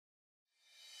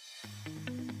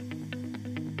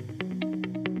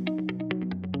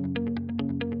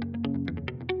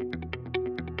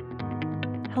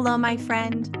Hello, my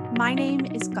friend. My name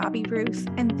is Gabi Ruth,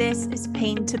 and this is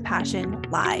Pain to Passion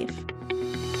Live.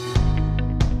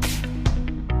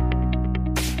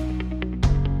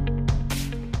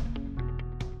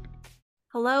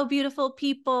 Hello, beautiful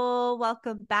people.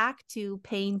 Welcome back to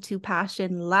Pain to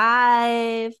Passion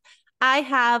Live. I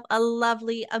have a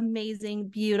lovely, amazing,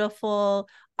 beautiful,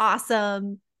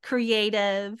 awesome,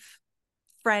 creative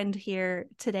friend here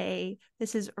today.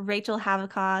 This is Rachel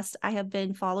Havekost. I have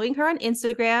been following her on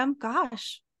Instagram,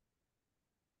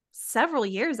 several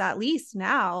years at least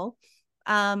now.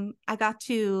 I got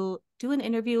to do an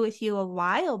interview with you a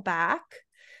while back,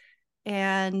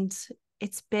 and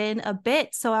it's been a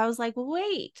bit. So I was like,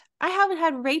 wait, I haven't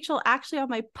had Rachel actually on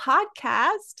my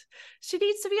podcast. She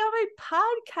needs to be on my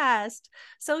podcast.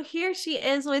 So here she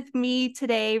is with me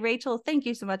today. Rachel, thank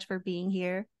you so much for being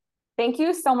here. Thank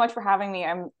you so much for having me.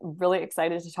 I'm really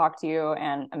excited to talk to you,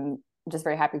 and I'm just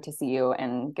very happy to see you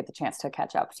and get the chance to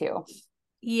catch up too.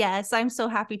 Yes, I'm so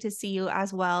happy to see you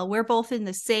as well. We're both in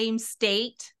the same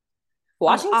state,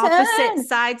 Washington, on opposite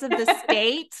sides of the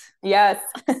state. Yes.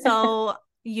 So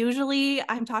usually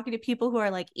I'm talking to people who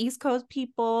are like East Coast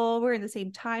people. We're in the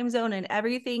same time zone and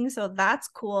everything. So that's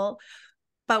cool.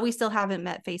 But we still haven't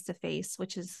met face to face,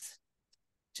 which is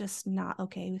just not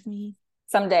okay with me.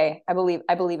 Someday, I believe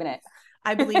in it.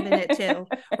 I believe in it too.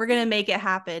 We're going to make it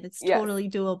happen. It's totally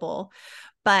doable.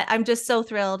 But I'm just so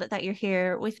thrilled that you're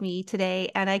here with me today.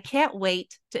 And I can't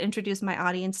wait to introduce my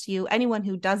audience to you. Anyone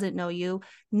who doesn't know you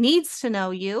needs to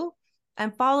know you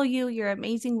and follow you. Your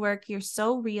amazing work. You're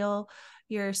so real.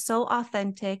 You're so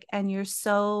authentic, and you're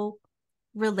so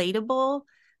relatable.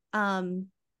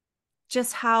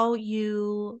 Just how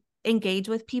you engage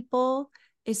with people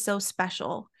is so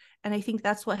special. And I think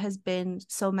that's what has been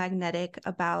so magnetic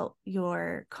about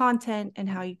your content and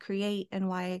how you create, and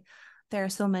why there are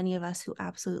so many of us who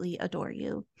absolutely adore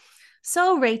you.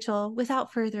 So, Rachel,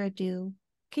 without further ado,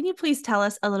 can you please tell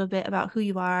us a little bit about who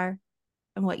you are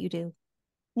and what you do?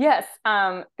 Yes.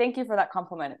 Thank you for that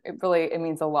compliment. It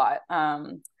means a lot.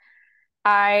 Gosh,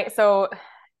 where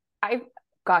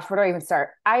do I even start?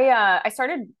 I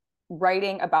started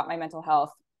writing about my mental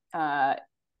health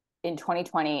in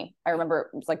 2020. I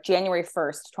remember it was like January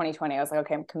 1st, 2020. I was like,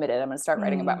 okay, I'm committed. I'm going to start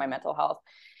writing about my mental health.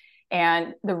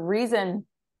 And the reason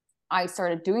I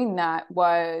started doing that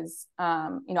was,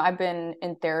 I've been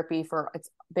in therapy it's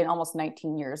been almost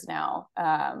 19 years now.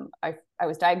 I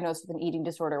was diagnosed with an eating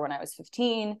disorder when I was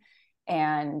 15.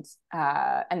 And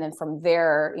then from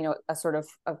there,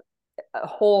 a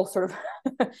whole sort of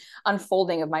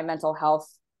unfolding of my mental health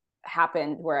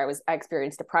happened, where I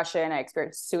experienced depression. I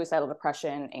experienced suicidal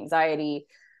depression, anxiety.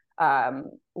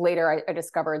 Later, I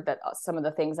discovered that some of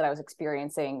the things that I was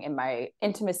experiencing in my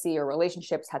intimacy or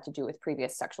relationships had to do with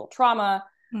previous sexual trauma.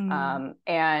 So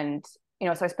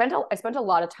I spent a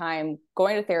lot of time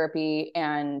going to therapy,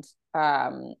 and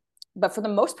but for the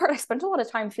most part, I spent a lot of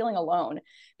time feeling alone,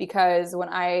 because when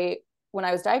I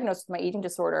was diagnosed with my eating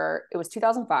disorder, it was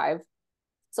 2005.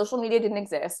 Social media didn't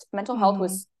exist. Mental health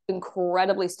was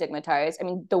incredibly stigmatized. I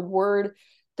mean,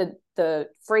 the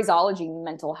phraseology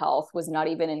mental health was not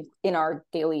even in our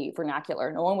daily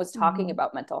vernacular. No one was talking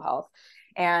about mental health.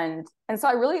 And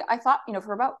so I thought,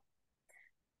 for about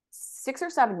 6 or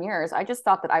 7 years, I just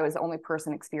thought that I was the only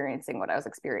person experiencing what I was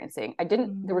experiencing.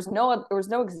 There was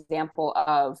no example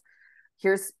of,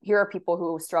 here are people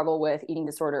who struggle with eating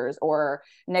disorders or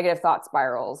negative thought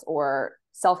spirals or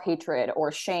self-hatred or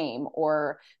shame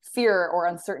or fear or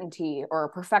uncertainty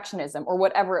or perfectionism or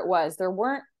whatever it was. There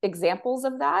weren't examples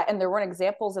of that, and there weren't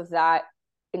examples of that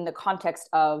in the context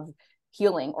of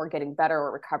healing or getting better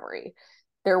or recovery.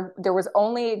 There was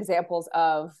only examples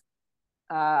of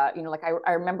I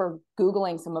remember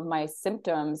Googling some of my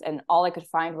symptoms, and all I could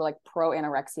find were like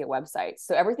pro-anorexia websites.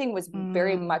 So everything was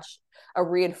very much a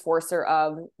reinforcer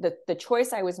of the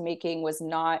choice I was making was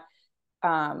not,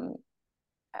 I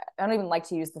don't even like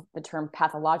to use the term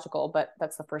pathological, but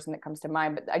that's the first thing that comes to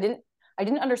mind. But I didn't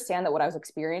understand that what I was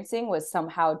experiencing was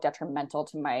somehow detrimental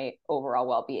to my overall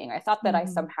well-being. I thought that I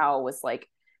somehow was like,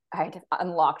 I had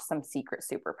unlocked some secret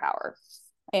superpower.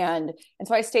 And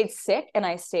so I stayed sick, and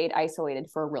I stayed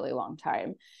isolated for a really long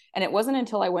time. And it wasn't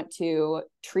until I went to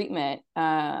treatment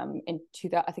I think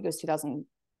it was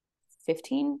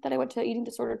 2015 that I went to eating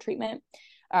disorder treatment.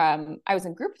 I was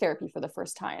in group therapy for the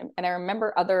first time. And I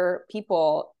remember other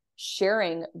people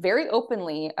sharing very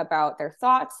openly about their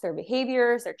thoughts, their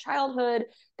behaviors, their childhood,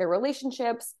 their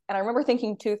relationships. And I remember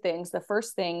thinking two things. The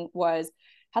first thing was,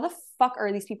 how the fuck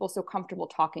are these people so comfortable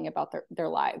talking about their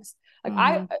lives? Like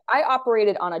I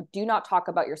operated on a do not talk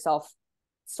about yourself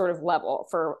sort of level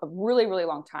for a really, really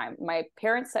long time. My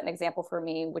parents set an example for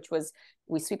me, which was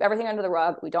we sweep everything under the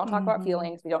rug. We don't talk about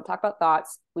feelings. We don't talk about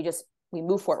thoughts. We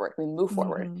move forward. We move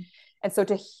forward. And so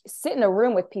to sit in a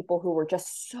room with people who were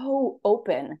just so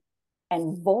open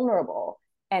and vulnerable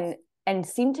and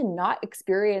seem to not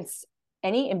experience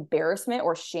any embarrassment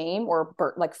or shame or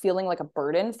like feeling like a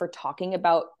burden for talking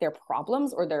about their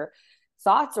problems or their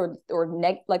thoughts or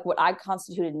like what I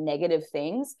constituted negative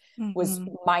things was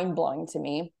mind blowing to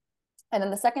me. And then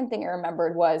the second thing I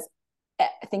remembered was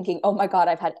thinking, oh my God,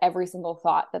 I've had every single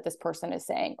thought that this person is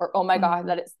saying, or, oh my God,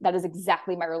 that is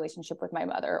exactly my relationship with my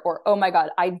mother. Or, oh my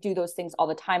God, I do those things all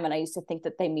the time. And I used to think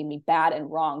that they made me bad and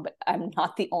wrong, but I'm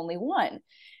not the only one.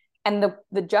 And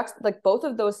like both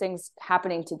of those things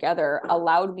happening together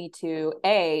allowed me to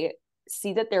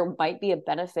see that there might be a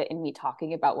benefit in me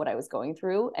talking about what I was going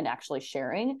through and actually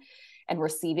sharing and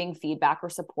receiving feedback or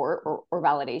support or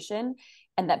validation.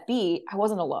 And that B, I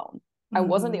wasn't alone. I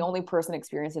wasn't the only person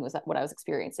experiencing what I was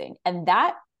experiencing. And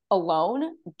that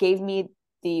alone gave me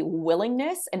the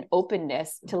willingness and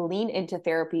openness to lean into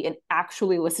therapy and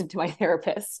actually listen to my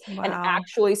therapist and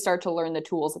actually start to learn the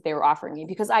tools that they were offering me.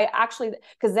 Because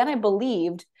then I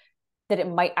believed that it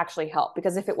might actually help.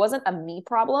 Because if it wasn't a me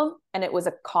problem and it was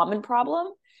a common problem,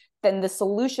 then the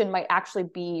solution might actually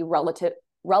be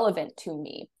relevant to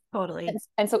me. Totally.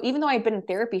 And so even though I'd been in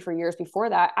therapy for years before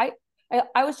that, I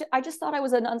just thought I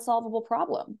was an unsolvable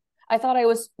problem. I thought I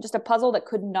was just a puzzle that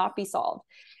could not be solved.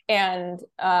 And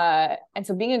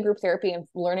so being in group therapy and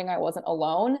learning I wasn't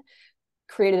alone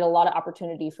created a lot of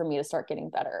opportunity for me to start getting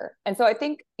better. And so I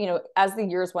think, as the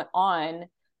years went on,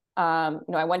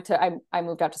 I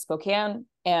moved out to Spokane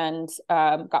and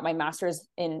got my master's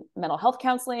in mental health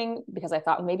counseling because I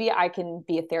thought maybe I can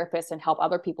be a therapist and help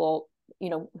other people,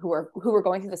 who are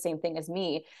going through the same thing as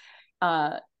me.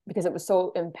 Because it was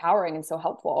so empowering and so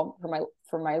helpful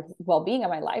for my well-being and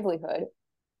my livelihood.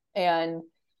 And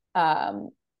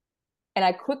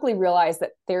I quickly realized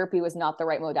that therapy was not the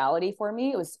right modality for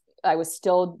me. There was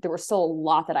still a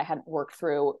lot that I hadn't worked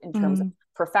through in terms of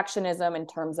perfectionism, in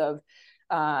terms of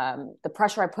the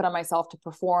pressure I put on myself to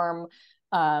perform,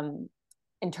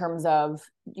 in terms of,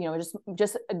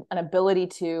 just an ability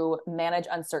to manage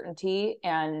uncertainty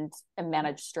and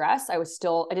manage stress. I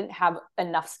didn't have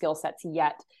enough skill sets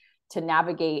yet to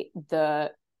navigate the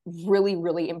really,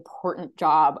 really important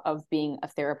job of being a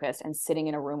therapist and sitting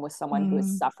in a room with someone who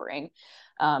is suffering.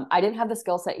 I didn't have the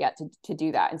skill set yet to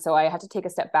do that. And so I had to take a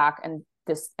step back and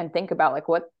think about like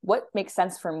what makes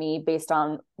sense for me based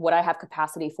on what I have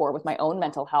capacity for with my own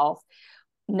mental health,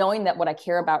 knowing that what I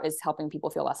care about is helping people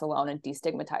feel less alone and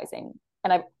destigmatizing.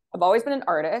 And I've always been an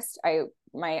artist.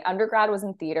 My undergrad was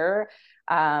in theater.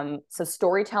 So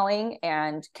storytelling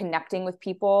and connecting with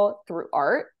people through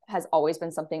art has always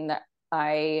been something that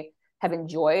I have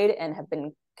enjoyed and have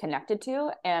been connected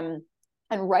to. And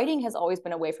writing has always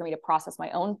been a way for me to process my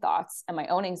own thoughts and my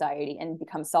own anxiety and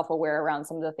become self-aware around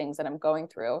some of the things that I'm going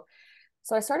through.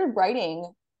 So I started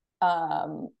writing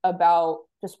about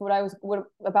just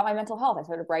about my mental health. I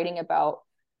started writing about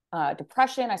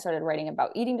depression. I started writing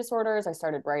about eating disorders. I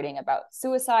started writing about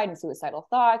suicide and suicidal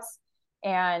thoughts.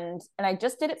 And I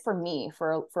just did it for me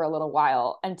for a little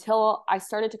while until I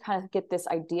started to kind of get this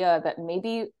idea that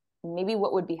maybe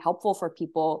what would be helpful for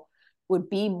people would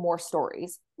be more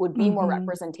stories, would be more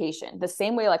representation. The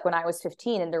same way, like when I was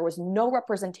 15 and there was no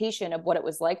representation of what it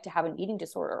was like to have an eating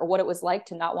disorder or what it was like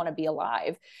to not want to be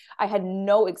alive. I had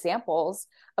no examples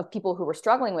of people who were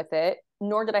struggling with it,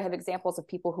 nor did I have examples of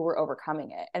people who were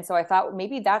overcoming it. And so I thought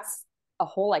maybe that's a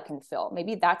hole I can fill.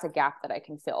 Maybe that's a gap that I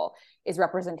can fill, is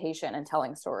representation and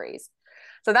telling stories.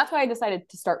 So that's why I decided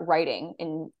to start writing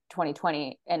in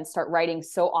 2020 and start writing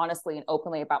so honestly and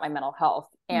openly about my mental health.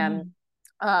 And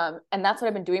that's what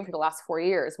I've been doing for the last 4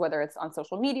 years, whether it's on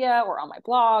social media or on my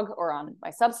blog or on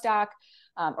my Substack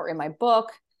or in my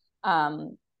book. I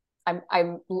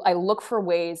look for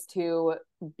ways to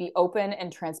be open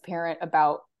and transparent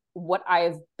about what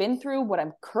I've been through, what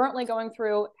I'm currently going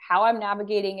through, how I'm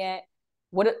navigating it,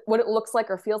 what it looks like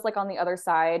or feels like on the other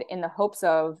side, in the hopes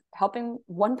of helping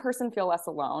one person feel less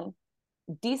alone,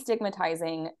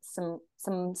 destigmatizing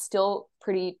some still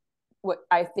pretty, what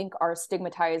I think are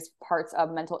stigmatized parts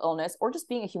of mental illness or just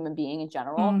being a human being in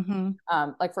general.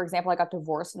 Like, for example, I got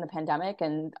divorced in the pandemic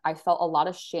and I felt a lot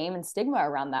of shame and stigma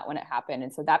around that when it happened.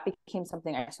 And so that became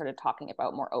something I started talking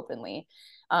about more openly.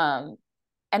 And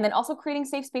then also creating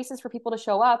safe spaces for people to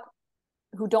show up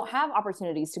who don't have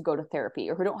opportunities to go to therapy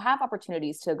or who don't have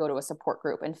opportunities to go to a support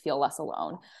group and feel less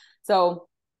alone. So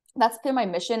that's been my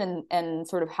mission and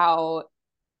sort of how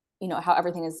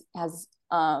everything has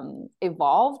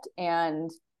evolved. And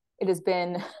it has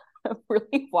been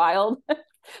really wild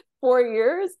 4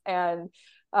 years. And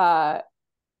I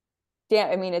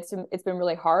mean, it's been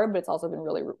really hard, but it's also been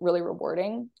really, really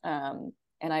rewarding. And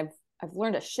I've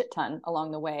learned a shit ton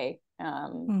along the way.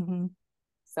 Mm-hmm.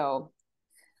 So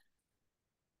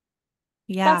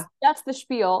Yeah. that's the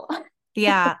spiel.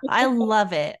 Yeah. I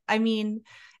love it. I mean,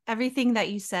 everything that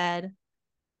you said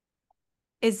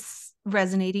is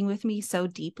resonating with me so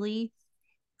deeply.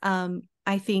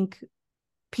 I think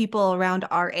people around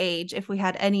our age, if we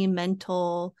had any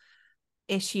mental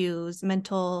issues,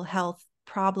 mental health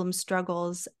problems,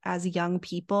 struggles as young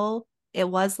people, it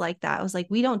was like that. It was like,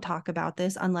 we don't talk about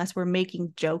this unless we're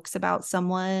making jokes about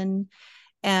someone.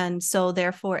 And so,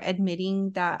 therefore,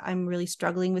 admitting that I'm really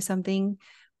struggling with something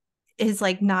is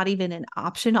like not even an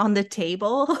option on the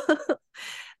table.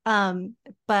 um,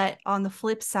 but on the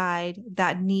flip side,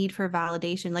 that need for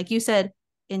validation, like you said,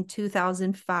 in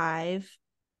 2005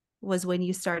 was when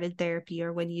you started therapy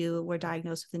or when you were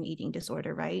diagnosed with an eating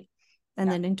disorder, right? And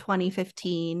Yeah. then in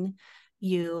 2015,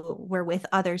 you were with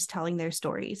others telling their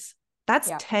stories. That's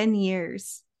Yeah. 10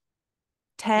 years.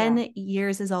 10 Yeah.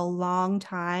 years is a long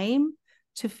time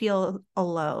to feel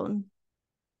alone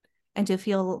and to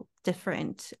feel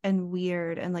different and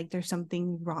weird and like there's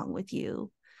something wrong with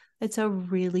you. It's a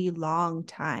really long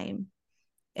time.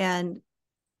 And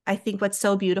I think what's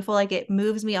so beautiful, like it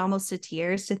moves me almost to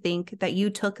tears to think that you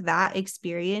took that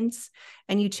experience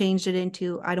and you changed it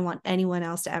into, I don't want anyone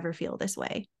else to ever feel this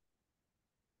way.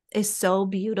 Is so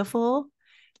beautiful.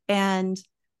 And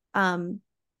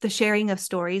the sharing of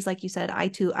stories, like you said, I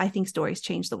think stories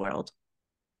change the world.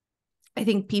 I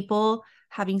think people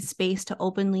having space to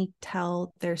openly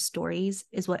tell their stories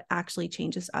is what actually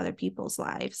changes other people's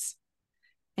lives.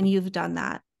 And you've done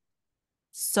that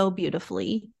so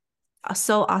beautifully,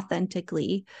 so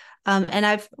authentically. And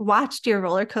I've watched your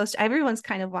roller coaster. Everyone's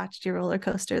kind of watched your roller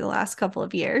coaster the last couple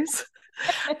of years.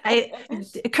 I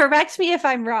correct me if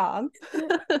I'm wrong,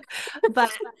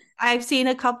 but I've seen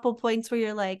a couple points where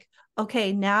you're like,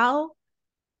 okay, now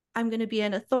I'm going to be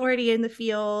an authority in the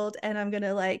field and I'm going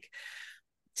to like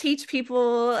teach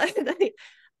people.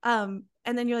 And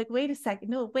then you're like, wait a second.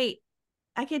 No, wait,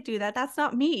 I can't do that. That's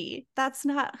not me. That's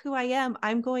not who I am.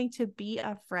 I'm going to be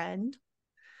a friend.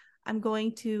 I'm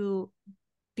going to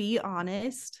be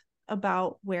honest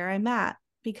about where I'm at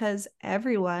because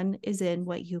everyone is in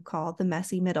what you call the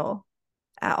messy middle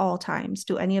at all times.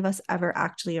 Do any of us ever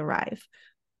actually arrive?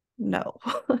 No.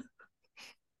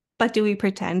 But do we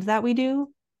pretend that we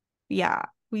do? Yeah,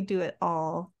 we do it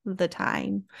all the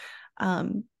time.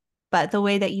 Um, but the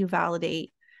way that you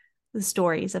validate the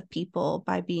stories of people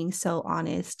by being so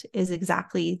honest is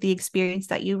exactly the experience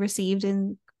that you received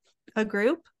in a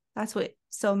group. That's what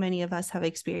so many of us have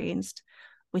experienced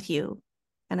with you.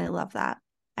 And I love that.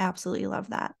 I absolutely love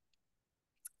that.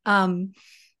 Um,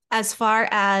 as far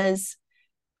as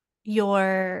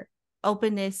your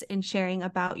openness in sharing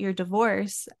about your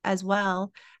divorce as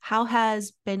well, how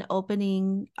has been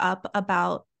opening up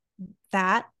about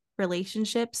that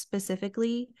relationship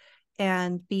specifically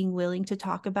and being willing to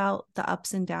talk about the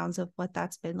ups and downs of what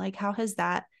that's been like? How has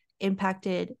that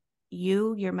impacted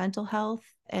you, your mental health,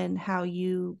 and how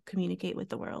you communicate with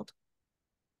the world?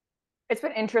 It's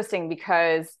been interesting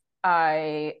because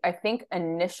I think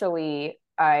initially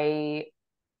I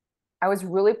was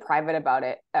really private about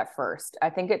it at first. I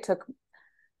think it took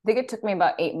me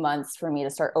about 8 months for me to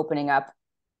start opening up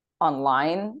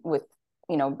online with,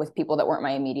 with people that weren't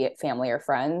my immediate family or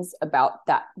friends about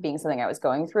that being something I was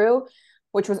going through,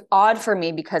 which was odd for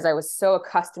me because I was so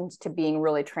accustomed to being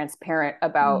really transparent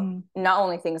about Mm-hmm. not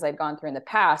only things I'd gone through in the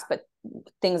past, but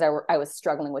things I was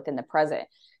struggling with in the present.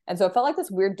 And so it felt like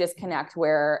this weird disconnect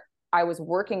where I was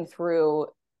working through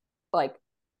like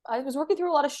I was working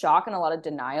through a lot of shock and a lot of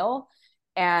denial.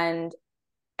 And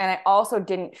I also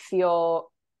didn't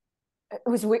feel it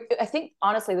was I think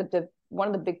honestly the one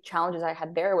of the big challenges I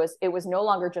had there was it was no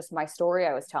longer just my story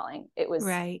I was telling. It was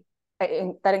Right.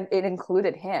 that it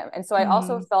included him. And so I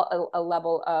also Mm-hmm. felt a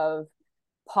level of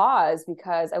pause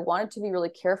because I wanted to be really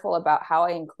careful about how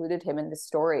I included him in the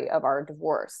story of our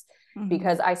divorce Mm-hmm.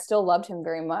 because I still loved him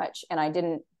very much and I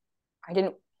didn't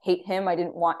hate him. I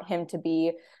didn't want him to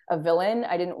be a villain.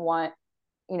 I didn't want,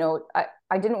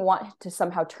 I didn't want to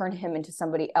somehow turn him into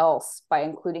somebody else by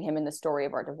including him in the story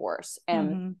of our divorce.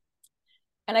 Mm-hmm.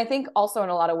 And I think also in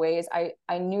a lot of ways,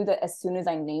 I knew that as soon as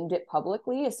I named it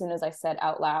publicly, as soon as I said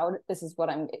out loud, this is what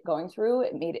I'm going through,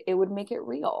 it would make it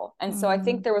real. And so I Mm-hmm.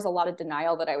 think there was a lot of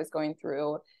denial that I was going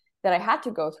through that I had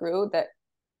to go through that,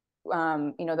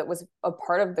 that was a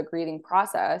part of the grieving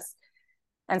process.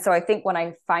 And so I think when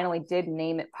I finally did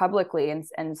name it publicly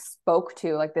and spoke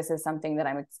to like this is something that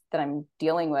I'm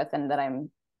dealing with and that I'm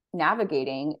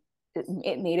navigating,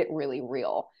 it made it really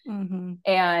real. Mm-hmm.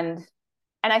 And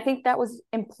I think that was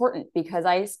important because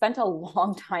I spent a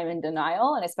long time in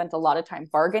denial, and I spent a lot of time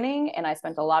bargaining, and I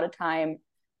spent a lot of time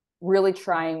really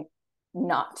trying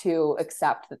not to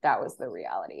accept that that was the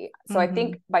reality. So I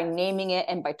think by naming it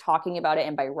and by talking about it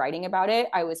and by writing about it,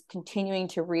 I was continuing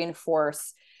to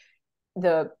reinforce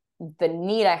the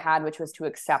need I had, which was to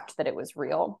accept that it was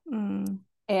real.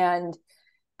 And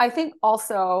I think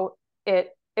also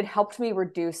it helped me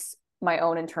reduce my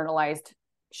own internalized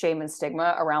shame and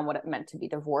stigma around what it meant to be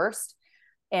divorced.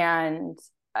 And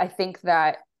I think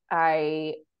that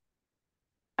I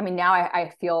mean, now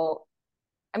I feel,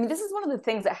 I mean, this is one of the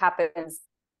things that happens in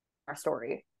our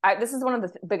story. This is one of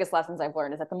the biggest lessons I've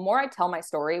learned, is that the more I tell my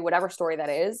story, whatever story that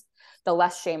is, the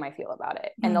less shame I feel about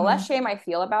it. And the less shame I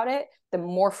feel about it, the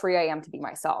more free I am to be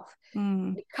myself.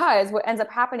 Because what ends up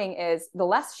happening is the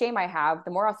less shame I have,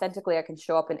 the more authentically I can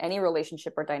show up in any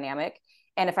relationship or dynamic.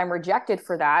 And if I'm rejected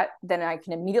for that, then I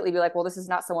can immediately be like, well, this is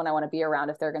not someone I want to be around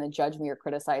if they're going to judge me or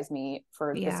criticize me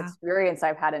for this experience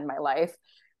I've had in my life,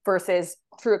 versus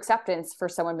true acceptance for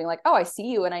someone being like, oh, I see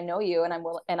you and I know you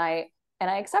and I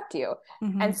accept you.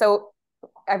 And so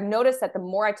I've noticed that the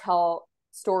more I tell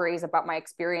stories about my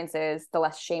experiences, the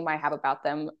less shame I have about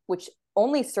them, which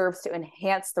only serves to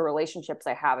enhance the relationships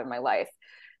I have in my life.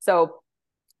 So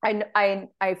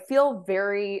I feel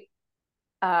very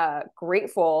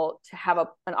grateful to have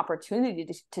an opportunity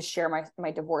to share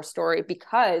my divorce story,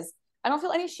 because I don't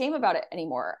feel any shame about it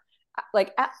anymore,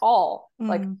 like at all.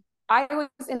 Like, I was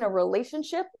in a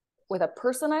relationship with a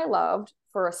person I loved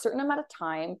for a certain amount of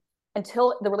time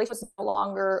until the relationship was no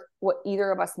longer what either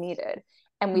of us needed.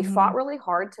 And we fought really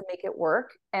hard to make it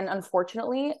work. And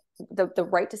unfortunately, the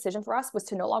right decision for us was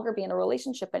to no longer be in a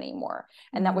relationship anymore.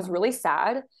 And that was really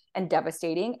sad and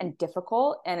devastating and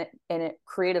difficult. And it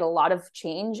created a lot of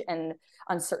change and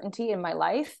uncertainty in my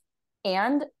life.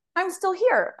 And I'm still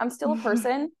here. I'm still a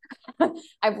person.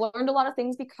 I've learned a lot of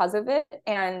things because of it,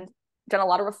 and done a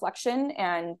lot of reflection,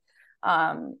 and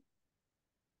I'm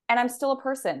still a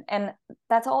person. And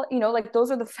that's all, like,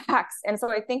 those are the facts. And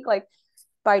so I think, like,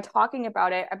 by talking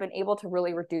about it, I've been able to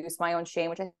really reduce my own shame,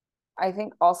 which I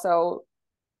think also,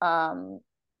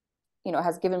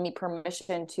 has given me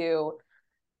permission to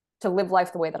live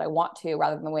life the way that I want to,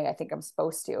 rather than the way I think I'm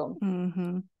supposed to.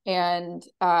 And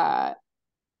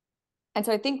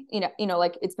so I think,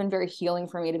 like, it's been very healing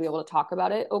for me to be able to talk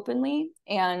about it openly.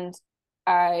 And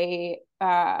I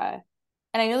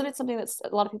know that it's something that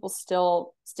a lot of people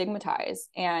still stigmatize.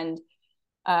 And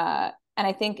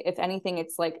I think, if anything,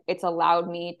 it's like, it's allowed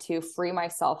me to free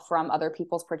myself from other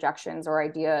people's projections or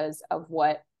ideas of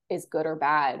what is good or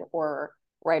bad or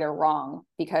right or wrong,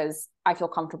 because I feel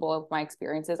comfortable with my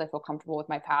experiences. I feel comfortable with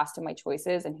my past and my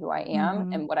choices and who I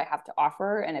am and what I have to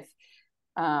offer. And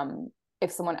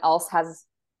if someone else has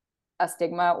a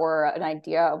stigma or an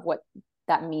idea of what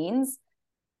that means,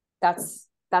 that's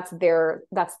their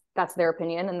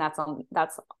opinion, and that's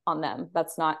on them. That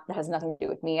has nothing to do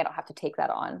with me. I don't have to take that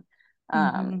on.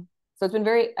 So it's been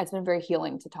very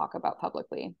healing to talk about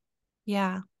publicly.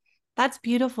 Yeah, that's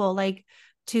beautiful. Like,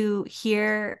 to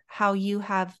hear how you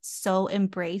have so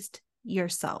embraced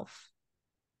yourself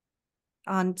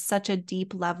on such a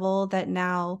deep level that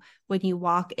now when you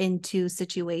walk into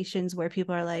situations where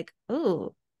people are like,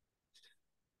 oh,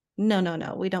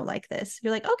 no, we don't like this,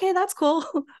 you're like, okay, that's cool.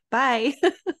 Bye.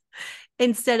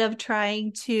 Instead of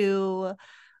trying to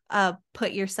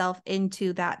put yourself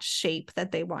into that shape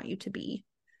that they want you to be.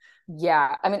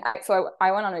 Yeah. I mean,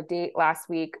 I went on a date last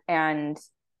week, and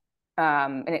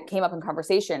it came up in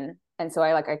conversation. And so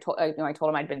I told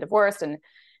him I'd been divorced, and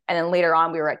then later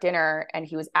on we were at dinner, and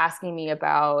he was asking me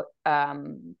about,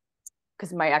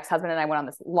 because my ex-husband and I went on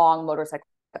this long motorcycle.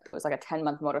 It was like a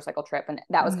 10-month motorcycle trip. And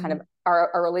that was kind of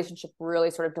our relationship really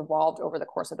sort of devolved over the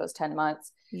course of those 10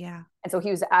 months. Yeah. And so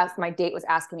my date was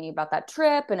asking me about that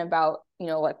trip and about,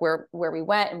 like where we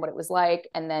went and what it was like.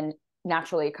 And then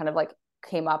naturally kind of like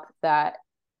came up that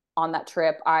on that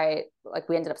trip,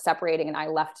 we ended up separating, and I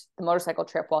left the motorcycle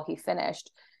trip while he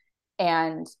finished.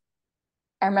 And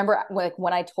I remember, like,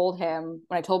 when I told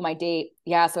my date,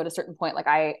 yeah, so at a certain point, like,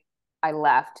 I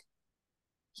left,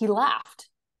 he laughed.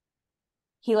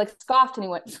 He, like, scoffed, and he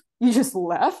went, "You just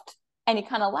left?" And he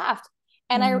kind of laughed.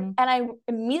 And I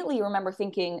immediately remember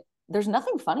thinking, there's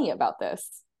nothing funny about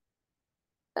this.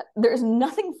 There's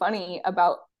nothing funny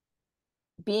about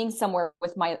being somewhere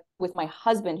with my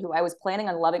husband, who I was planning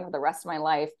on loving for the rest of my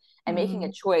life, and making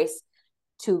a choice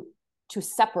to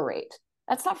separate.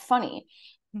 That's not funny.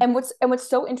 And what's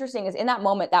so interesting is, in that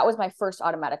moment, that was my first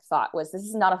automatic thought, was this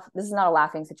is not a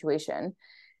laughing situation.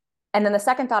 And then the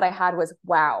second thought I had was,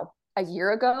 wow, a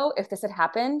year ago, if this had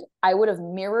happened, I would have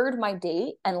mirrored my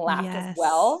date and laughed as Yes.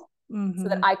 well, Mm-hmm. so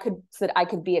that I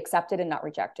could be accepted and not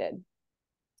rejected.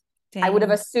 I would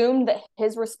have Dang. assumed that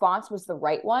his response was the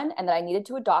right one and that I needed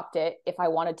to adopt it if I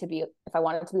wanted to be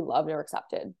loved or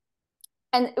accepted.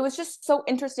 And it was just so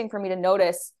interesting for me to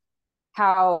notice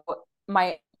how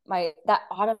my that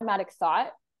automatic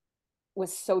thought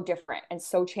was so different and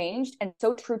so changed and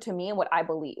so true to me and what I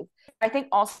believe. I think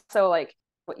also like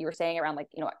what you were saying around like,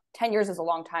 10 years is a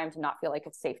long time to not feel like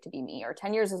it's safe to be me, or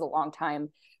 10 years is a long time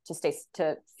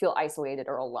to feel isolated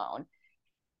or alone.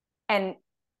 And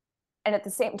at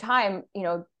the same time,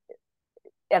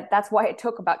 that's why it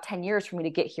took about 10 years for me to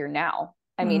get here now.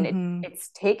 I mean, Mm-hmm. it's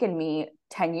taken me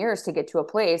 10 years to get to a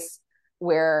place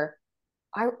where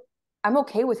I I'm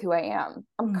okay with who I am.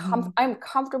 Mm-hmm. I'm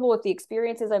comfortable with the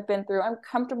experiences I've been through. I'm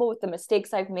comfortable with the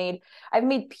mistakes I've made. I've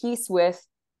made peace with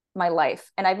my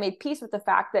life, and I've made peace with the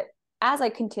fact that as I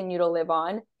continue to live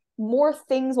on, more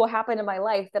things will happen in my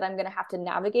life that I'm going to have to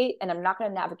navigate, and I'm not going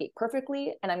to navigate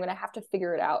perfectly, and I'm going to have to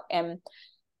figure it out. And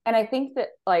I think that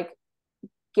like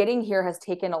getting here has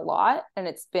taken a lot, and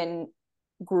it's been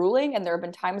grueling, and there have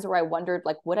been times where I wondered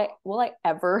like will I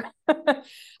ever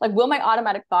like will my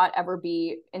automatic thought ever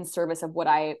be in service of what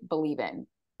I believe in,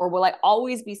 or will I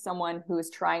always be someone who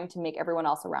is trying to make everyone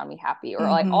else around me happy, or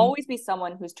will I Mm-hmm. always be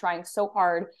someone who's trying so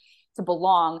hard to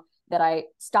belong that I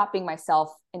stop being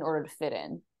myself in order to fit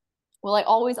in? Will I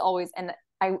always and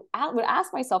I would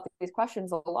ask myself these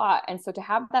questions a lot, and so to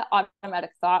have that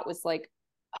automatic thought was like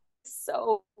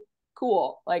so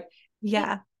cool. Like it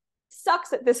Yeah. sucks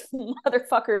that this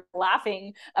motherfucker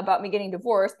laughing about me getting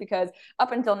divorced, because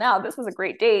up until now this was a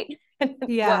great date. What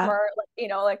Yeah. more,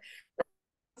 like,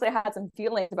 like I had some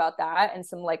feelings about that, and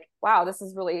some like, wow, this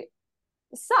is really,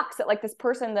 it sucks that like this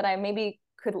person that I maybe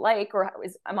could like or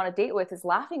I'm on a date with is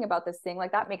laughing about this thing.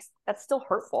 Like that's still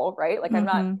hurtful, right? Like I'm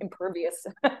not Mm-hmm. impervious.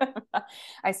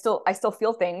 I still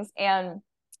feel things, and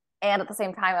at the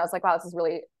same time I was like, wow, this is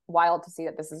really wild to see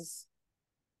that this is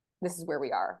where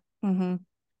we are. Mm-hmm.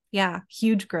 Yeah.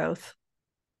 Huge growth.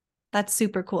 That's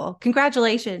super cool.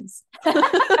 Congratulations.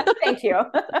 Thank you.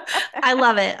 I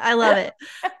love it. I love it.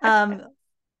 Um,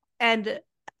 and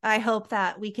I hope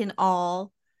that we can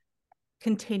all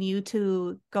continue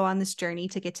to go on this journey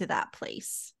to get to that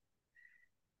place.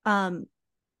 Um,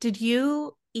 did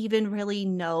you even really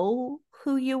know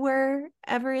who you were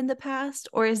ever in the past,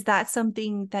 or is that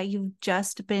something that you've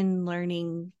just been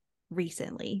learning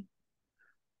recently?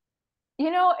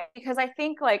 Because I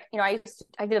think like, I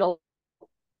did a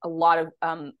lot of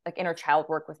like inner child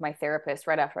work with my therapist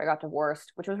right after I got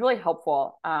divorced, which was really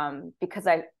helpful, because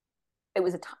it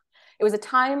was a time it was a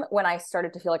time when I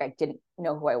started to feel like I didn't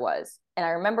know who I was. And I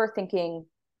remember thinking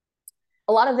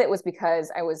a lot of it was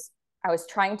because I was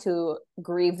trying to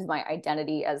grieve my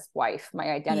identity as wife,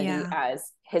 my identity Yeah.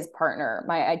 as his partner,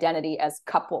 my identity as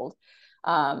coupled.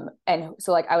 And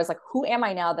so like I was like, who am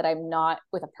I now that I'm not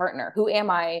with a partner? Who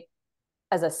am I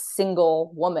as a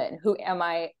single woman? Who am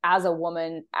I as a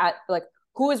woman at like,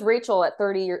 who is Rachel at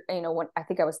 30? When I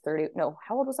think I was 30. No,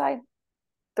 how old was I?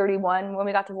 31 when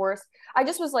we got divorced. I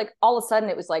just was like, all of a sudden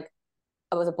it was like,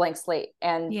 it was a blank slate.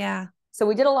 And Yeah. so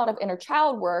we did a lot of inner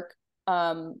child work,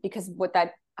 because what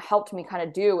that helped me kind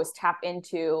of do was tap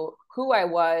into who I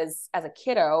was as a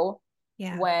kiddo,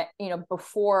 Yeah. when,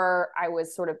 before I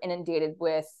was sort of inundated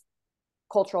with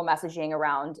cultural messaging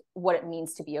around what it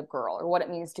means to be a girl, or what it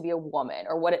means to be a woman,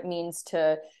 or what it means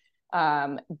to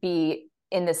be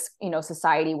in this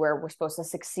society where we're supposed to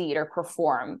succeed or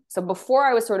perform. So before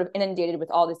I was sort of inundated with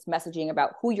all this messaging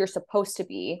about who you're supposed to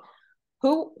be,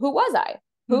 who was I?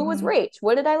 Who was Mm-hmm. Rach?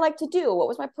 What did I like to do? What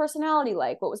was my personality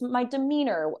like? What was my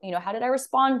demeanor? How did I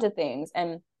respond to things?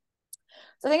 And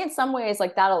so I think in some ways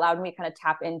like that allowed me to kind of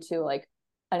tap into like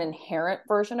an inherent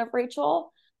version of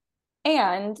Rachel.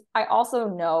 And I also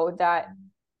know that,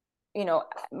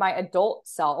 my adult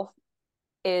self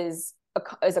is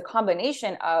a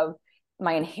combination of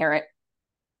my inherent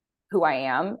who I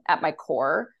am at my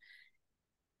core,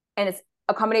 and it's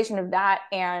a combination of that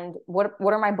and what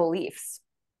are my beliefs,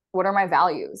 what are my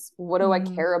values, what do I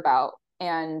Mm-hmm. care about,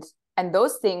 and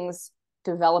those things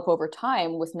develop over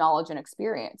time with knowledge and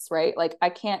experience, right? Like I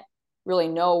can't really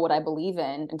know what I believe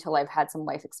in until I've had some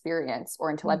life experience, or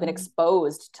until I've been Mm-hmm.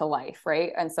 exposed to life,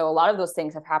 right? And so a lot of those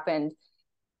things have happened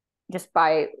just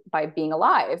by being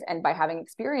alive and by having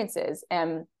experiences.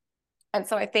 And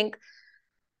so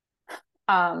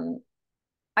um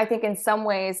I think in some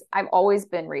ways I've always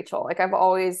been Rachel. Like I've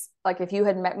always, like if you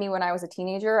had met me when I was a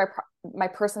teenager, my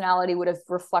personality would have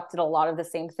reflected a lot of the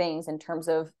same things in terms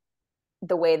of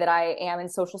the way that I am in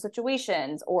social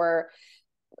situations, or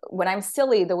when I'm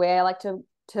silly, the way I like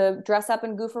to dress up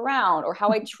and goof around, or how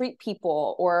I treat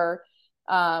people, or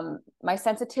my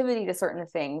sensitivity to certain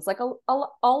things. Like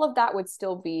all of that would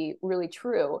still be really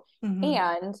true. Mm-hmm.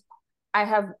 And I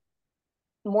have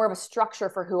more of a structure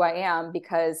for who I am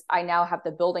because I now have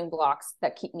the building blocks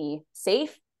that keep me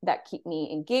safe, that keep me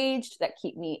engaged, that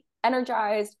keep me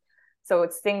energized. So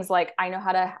it's things like I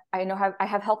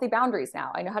have healthy boundaries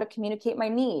now. I know how to communicate my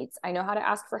needs. I know how to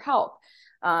ask for help.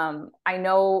 I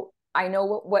know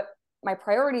what my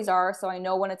priorities are. So I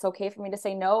know when it's okay for me to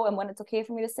say no and when it's okay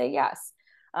for me to say yes.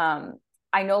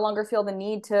 I no longer feel the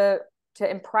need to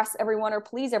impress everyone or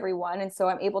please everyone. And so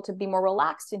I'm able to be more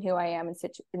relaxed in who I am in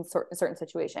certain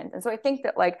situations. And so I think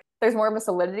that like there's more of a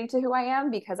solidity to who I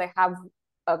am because I have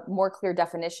a more clear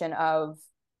definition of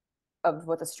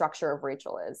what the structure of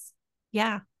Rachel is.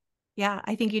 Yeah. Yeah.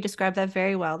 I think you described that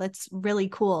very well. That's really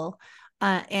cool.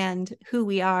 And who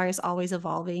we are is always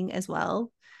evolving as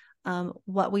well.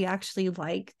 What we actually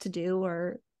like to do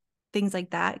or things like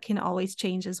that can always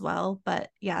change as well. But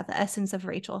yeah, the essence of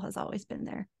Rachel has always been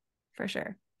there for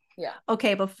sure. Yeah.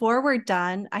 Okay. Before we're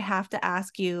done, I have to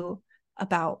ask you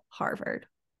about Harvard.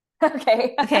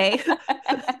 Okay. Okay.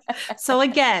 So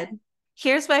again,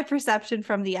 here's my perception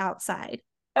from the outside.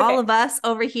 All Okay. of us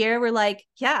over here were like,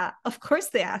 yeah, of course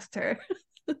they asked her.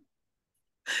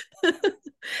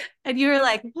 And you were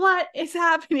like, what is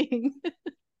happening?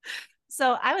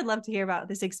 So I would love to hear about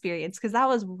this experience because that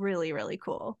was really, really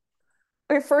cool.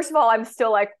 Okay, first of all, I'm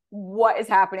still like, what is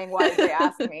happening? Why did they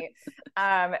ask me?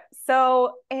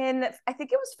 So I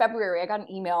think it was February, I got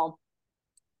an email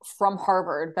from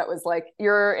Harvard that was like,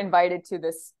 you're invited to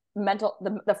this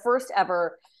the first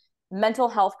ever mental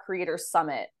health creators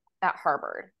summit at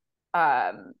Harvard.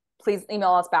 Please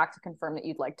email us back to confirm that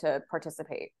you'd like to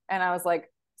participate. And I was like,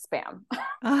 spam.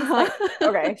 Like,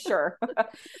 okay, sure.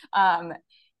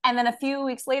 And then a few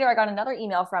weeks later, I got another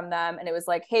email from them and it was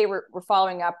like, hey, we're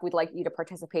following up. We'd like you to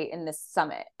participate in this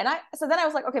summit. So then I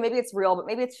was like, okay, maybe it's real, but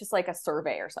maybe it's just like a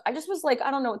survey or so. I just was like, I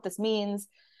don't know what this means.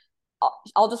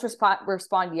 I'll just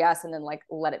respond yes, and then like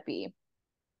let it be.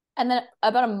 And then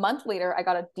about a month later, I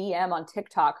got a DM on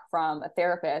TikTok from a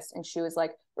therapist, and she was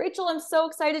like, Rachel, I'm so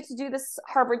excited to do this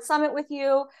Harvard Summit with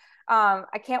you.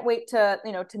 I can't wait to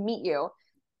meet you.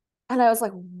 And I was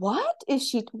like, what is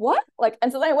she, what? Like,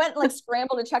 and so then I went and like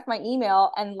scrambled to check my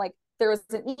email, and like there was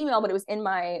an email, but it was in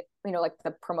my, like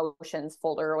the promotions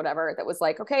folder or whatever that was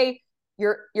like, okay,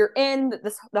 you're in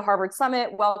the Harvard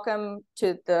Summit. Welcome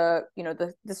to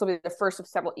this will be the first of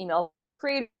several emails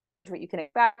created, what you can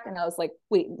expect. And I was like,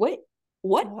 wait, what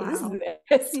is Wow.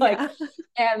 this? Like,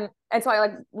 Yeah. and so I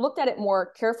like looked at it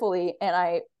more carefully, and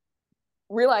I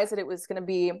realized that there was going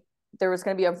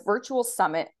to be a virtual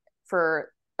summit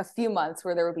for a few months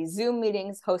where there would be Zoom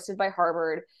meetings hosted by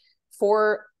Harvard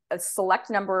for a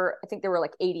select number. I think there were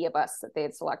like 80 of us that they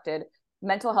had selected,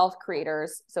 mental health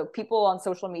creators. So people on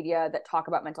social media that talk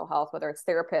about mental health, whether it's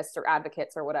therapists or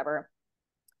advocates or whatever.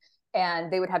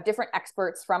 And they would have different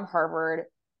experts from Harvard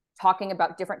talking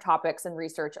about different topics and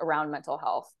research around mental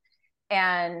health.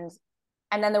 And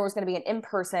then there was going to be an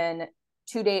in-person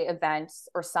 2-day event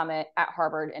or summit at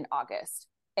Harvard in August.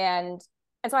 And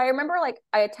so I remember like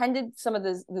I attended some of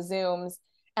the Zooms,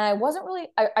 and I wasn't really,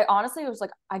 I honestly was like,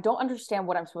 I don't understand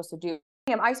what I'm supposed to do.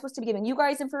 Am I supposed to be giving you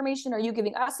guys information? Are you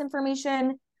giving us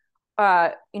information?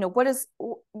 What is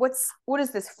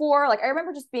this for? Like, I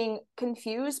remember just being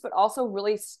confused, but also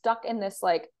really stuck in this,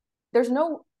 like, there's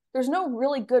no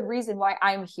really good reason why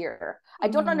I'm here. I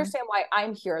don't understand why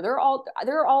I'm here. There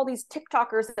are all these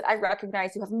TikTokers that I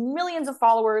recognize who have millions of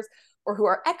followers or who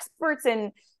are experts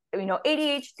in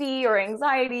ADHD or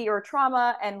anxiety or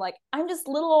trauma, and like I'm just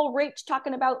little old Rach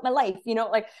talking about my life,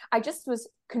 like I just was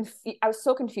confused. I was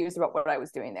so confused about what I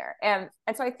was doing there, and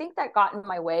so I think that got in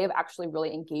my way of actually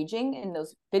really engaging in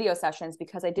those video sessions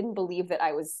because I didn't believe that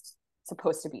I was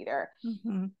supposed to be there.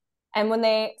 Mm-hmm. And when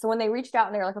they reached out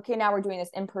and they were like, okay, now we're doing this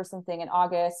in-person thing in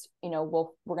August, we're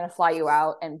going to fly you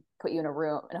out and put you in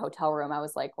a hotel room. I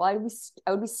was like, well, I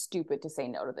would be stupid to say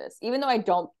no to this. Even though I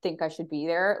don't think I should be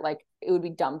there, like it would be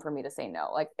dumb for me to say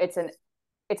no. Like it's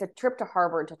a trip to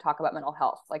Harvard to talk about mental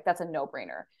health. Like that's a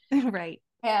no-brainer. Right.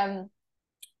 And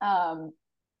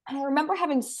I remember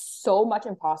having so much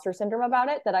imposter syndrome about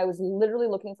it that I was literally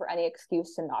looking for any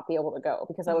excuse to not be able to go,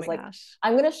 because I was like, gosh.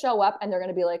 I'm going to show up and they're going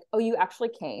to be like, oh, you actually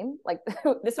came? Like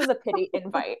this was a pity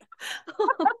invite.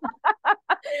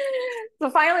 So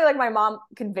finally, like my mom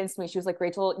convinced me. She was like,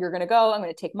 Rachel, you're going to go. I'm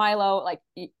going to take Milo. Like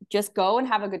just go and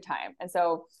have a good time. And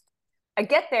so I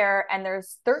get there and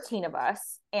there's 13 of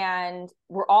us, and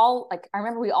we're all like, I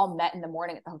remember we all met in the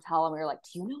morning at the hotel and we were like,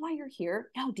 do you know why you're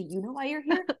here? No. Do you know why you're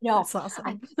here? No. That's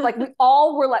awesome. Like we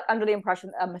all were like under the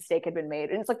impression that a mistake had been made.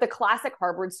 And it's like the classic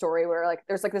Harvard story where like,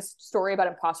 there's like this story about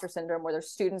imposter syndrome where there's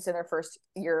students in their first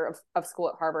year of school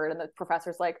at Harvard. And the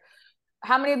professor's like,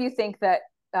 how many of you think that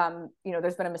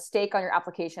there's been a mistake on your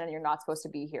application and you're not supposed to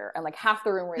be here? And like half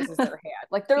the room raises their hand.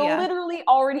 Like they're Yeah. literally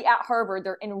already at Harvard.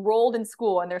 They're enrolled in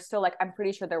school and they're still like, I'm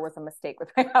pretty sure there was a mistake with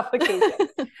my application.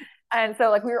 And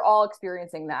so like we were all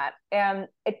experiencing that. And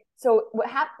so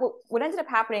what ended up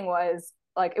happening was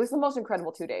like, it was the most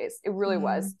incredible 2 days. It really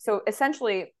was. So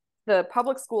essentially the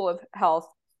public school of health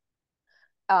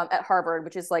at Harvard,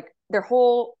 which is like their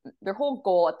whole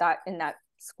goal in that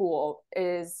school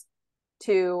is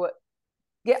to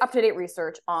get up-to-date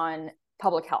research on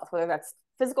public health, whether that's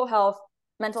physical health,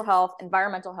 mental health,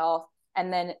 environmental health,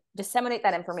 and then disseminate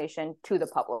that information to the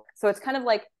public. So it's kind of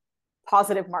like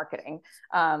positive marketing,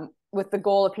 with the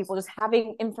goal of people just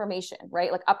having information,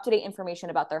 right? Like up-to-date information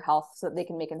about their health so that they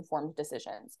can make informed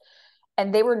decisions.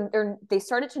 And they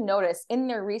started to notice in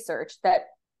their research that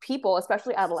people,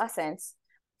 especially adolescents,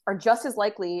 are just as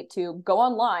likely to go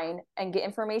online and get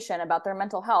information about their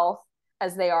mental health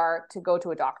as they are to go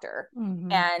to a doctor.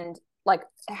 And like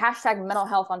hashtag mental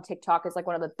health on TikTok is like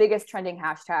one of the biggest trending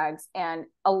hashtags. And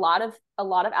a lot of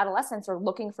adolescents are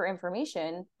looking for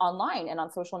information online and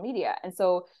on social media. And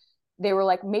so they were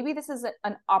like, maybe this is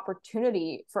an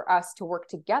opportunity for us to work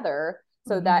together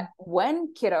so that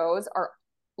when kiddos are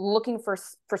looking for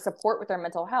support with their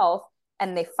mental health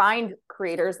and they find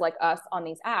creators like us on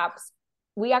these apps,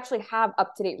 we actually have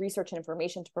up-to-date research and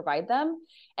information to provide them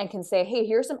and can say, hey,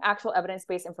 here's some actual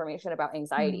evidence-based information about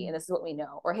anxiety. And this is what we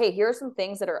know. Or, hey, here are some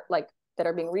things that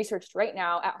are being researched right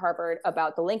now at Harvard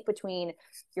about the link between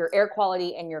your air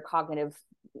quality and your cognitive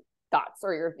thoughts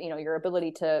or your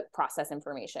ability to process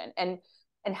information. And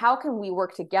how can we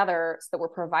work together so that we're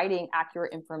providing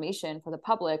accurate information for the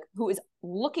public who is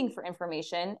looking for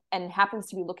information and happens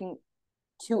to be looking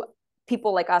to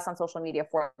people like us on social media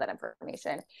for that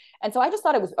information. And so I just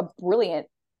thought it was a brilliant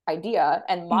idea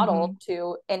and model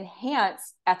to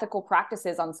enhance ethical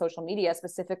practices on social media,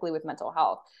 specifically with mental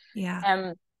health. Yeah.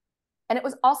 And it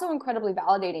was also incredibly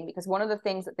validating because one of the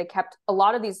things that they kept a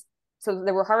lot of these, so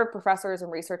there were Harvard professors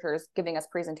and researchers giving us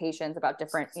presentations about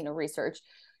different, research.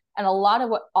 And a lot of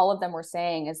what all of them were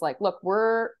saying is like, look,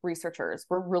 we're researchers.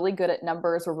 We're really good at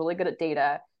numbers. We're really good at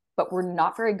data, but we're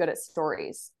not very good at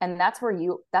stories. And that's where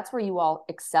you all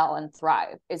excel and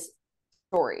thrive, is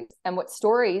stories. And what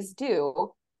stories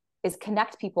do is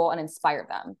connect people and inspire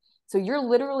them. So you're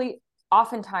literally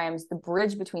oftentimes the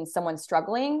bridge between someone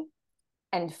struggling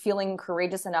and feeling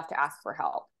courageous enough to ask for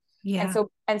help. Yeah.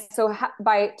 And so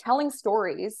by telling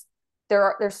stories,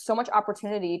 there's so much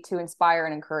opportunity to inspire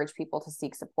and encourage people to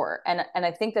seek support. And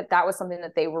I think that was something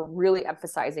that they were really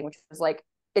emphasizing, which was like,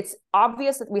 it's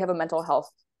obvious that we have a mental health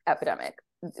epidemic.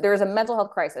 There is a mental health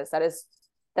crisis. That is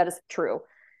true.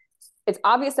 It's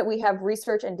obvious that we have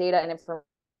research and data and information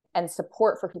and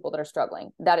support for people that are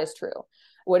struggling. That is true.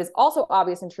 What is also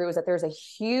obvious and true is that there's a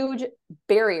huge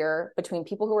barrier between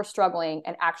people who are struggling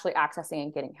and actually accessing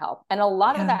and getting help. And a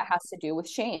lot of that has to do with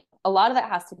shame. A lot of that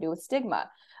has to do with stigma.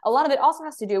 A lot of it also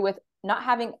has to do with not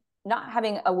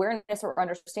having awareness or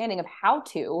understanding of how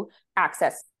to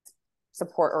access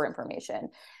support or information.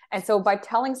 And so by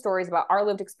telling stories about our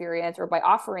lived experience or by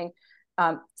offering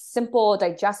simple,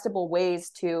 digestible ways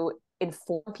to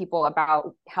inform people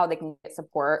about how they can get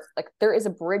support, like there is a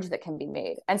bridge that can be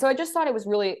made. And so I just thought it was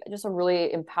really just a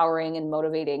really empowering and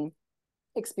motivating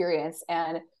experience.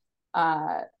 And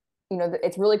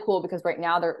it's really cool because right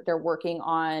now they're working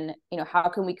on, how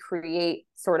can we create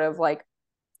sort of like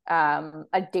a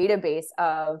database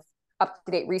of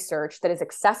up-to-date research that is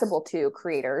accessible to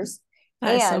creators.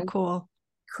 That is so cool.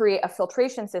 Create a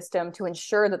filtration system to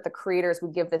ensure that the creators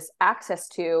we give this access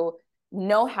to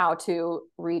know how to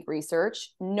read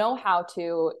research, know how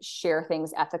to share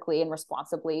things ethically and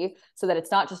responsibly, so that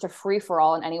it's not just a free for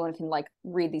all and anyone can like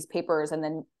read these papers and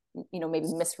then, maybe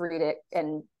misread it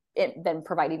and then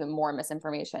provide even more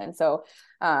misinformation. So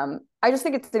I just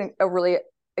think it's a really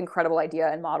incredible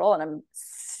idea and model, and I'm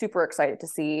super excited to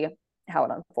see how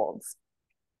it unfolds.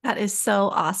 That is so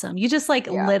awesome. You just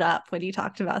lit up when you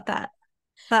talked about that.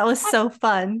 That was so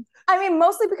fun. I mean,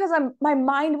 mostly because my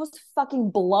mind was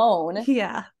fucking blown.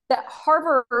 Yeah. That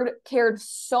Harvard cared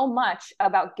so much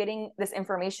about getting this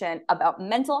information about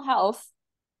mental health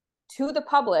to the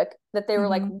public that they were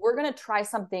like, we're going to try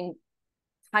something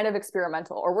kind of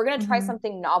experimental, or we're going to try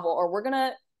something novel, or we're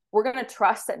going to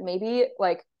trust that maybe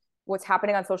like what's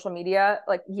happening on social media,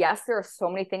 like, yes, there are so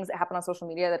many things that happen on social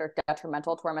media that are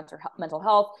detrimental to our mental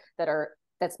health,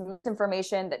 that's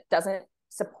misinformation, that doesn't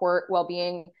support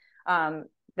well-being,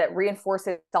 that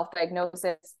reinforces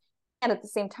self-diagnosis. And at the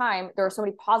same time, there are so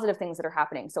many positive things that are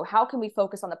happening. So how can we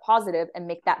focus on the positive and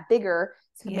make that bigger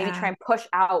to maybe try and push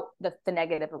out the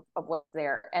negative of what's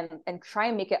there, and try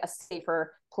and make it a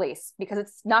safer place, because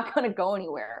it's not going to go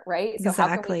anywhere, right?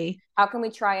 Exactly. So how can we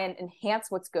try and enhance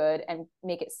what's good and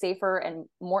make it safer and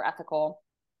more ethical?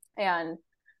 And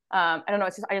I don't know,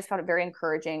 I just found it very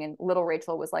encouraging. And little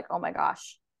Rachel was like, oh my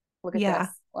gosh, look at Yeah.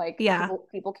 this. Like, Yeah.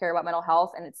 people care about mental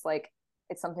health, and it's like,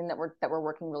 it's something that we're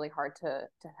working really hard to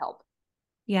help.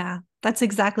 Yeah, that's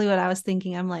exactly what I was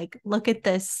thinking. I'm like, look at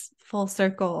this full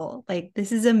circle. Like,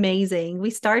 this is amazing.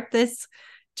 We start this,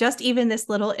 just even this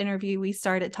little interview, we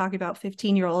started talking about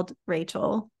 15-year-old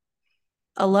Rachel,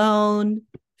 alone,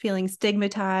 feeling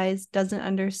stigmatized, doesn't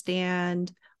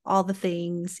understand all the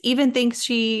things, even thinks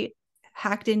she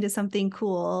hacked into something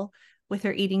cool with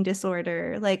her eating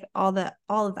disorder, like all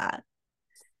of that.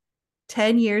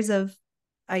 10 years of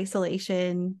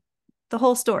isolation, the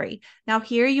whole story. Now,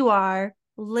 here you are,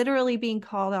 literally being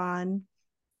called on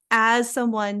as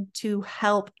someone to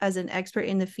help, as an expert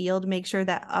in the field, make sure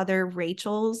that other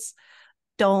Rachels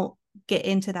don't get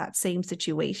into that same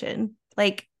situation.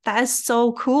 Like, that is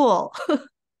so cool.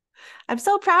 I'm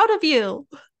so proud of you.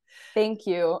 Thank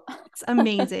you. It's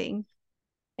amazing.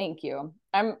 Thank you.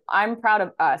 I'm proud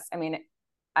of us. I mean,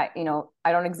 I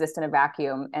don't exist in a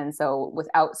vacuum. And so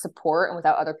without support and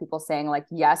without other people saying like,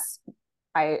 yes,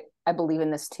 I believe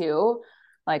in this too,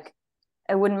 like,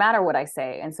 it wouldn't matter what I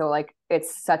say. And so like,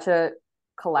 it's such a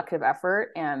collective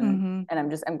effort. Mm-hmm.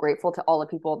 And I'm grateful to all the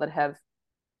people that have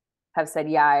said,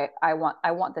 yeah, I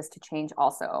want this to change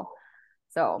also.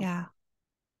 So Yeah.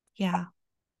 Yeah.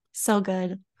 So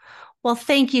good. Well,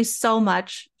 thank you so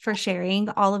much for sharing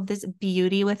all of this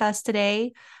beauty with us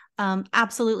today.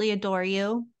 Absolutely adore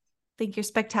you. Think you're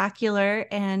spectacular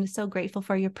and so grateful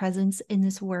for your presence in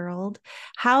this world.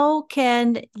 How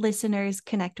can listeners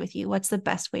connect with you? What's the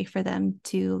best way for them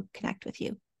to connect with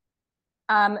you?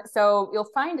 So you'll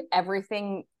find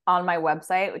everything on my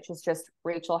website, which is just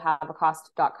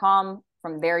rachelhavekost.com.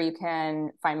 From there, you can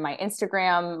find my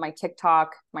Instagram, my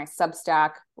TikTok, my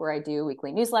Substack, where I do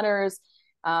weekly newsletters.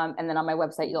 And then on my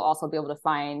website, you'll also be able to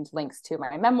find links to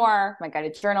my memoir, my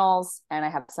guided journals, and I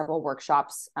have several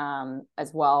workshops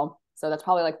as well. So that's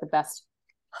probably like the best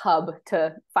hub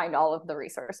to find all of the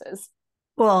resources.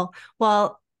 Cool.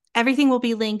 Well, everything will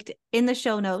be linked in the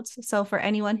show notes. So for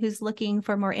anyone who's looking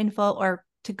for more info or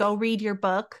to go read your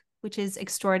book, which is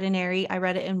extraordinary, I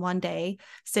read it in one day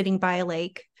sitting by a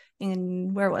lake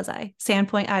in, where was I?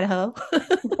 Sandpoint, Idaho.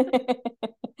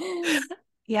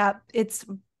 Yeah, it's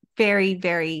very,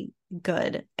 very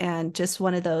good. And just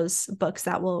one of those books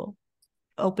that will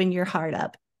open your heart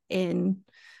up in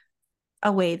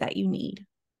a way that you need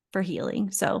for healing.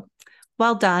 So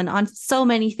well done on so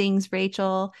many things,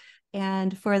 Rachel.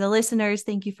 And for the listeners,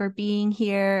 thank you for being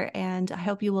here. And I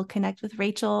hope you will connect with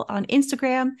Rachel on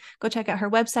Instagram. Go check out her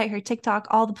website, her TikTok,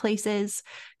 all the places,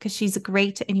 because she's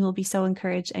great and you will be so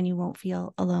encouraged and you won't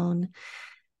feel alone.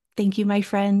 Thank you, my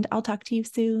friend. I'll talk to you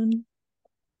soon.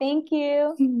 Thank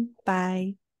you.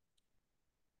 Bye.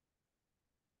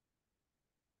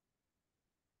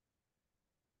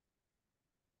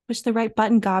 Push the right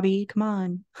button, Gabi. Come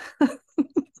on.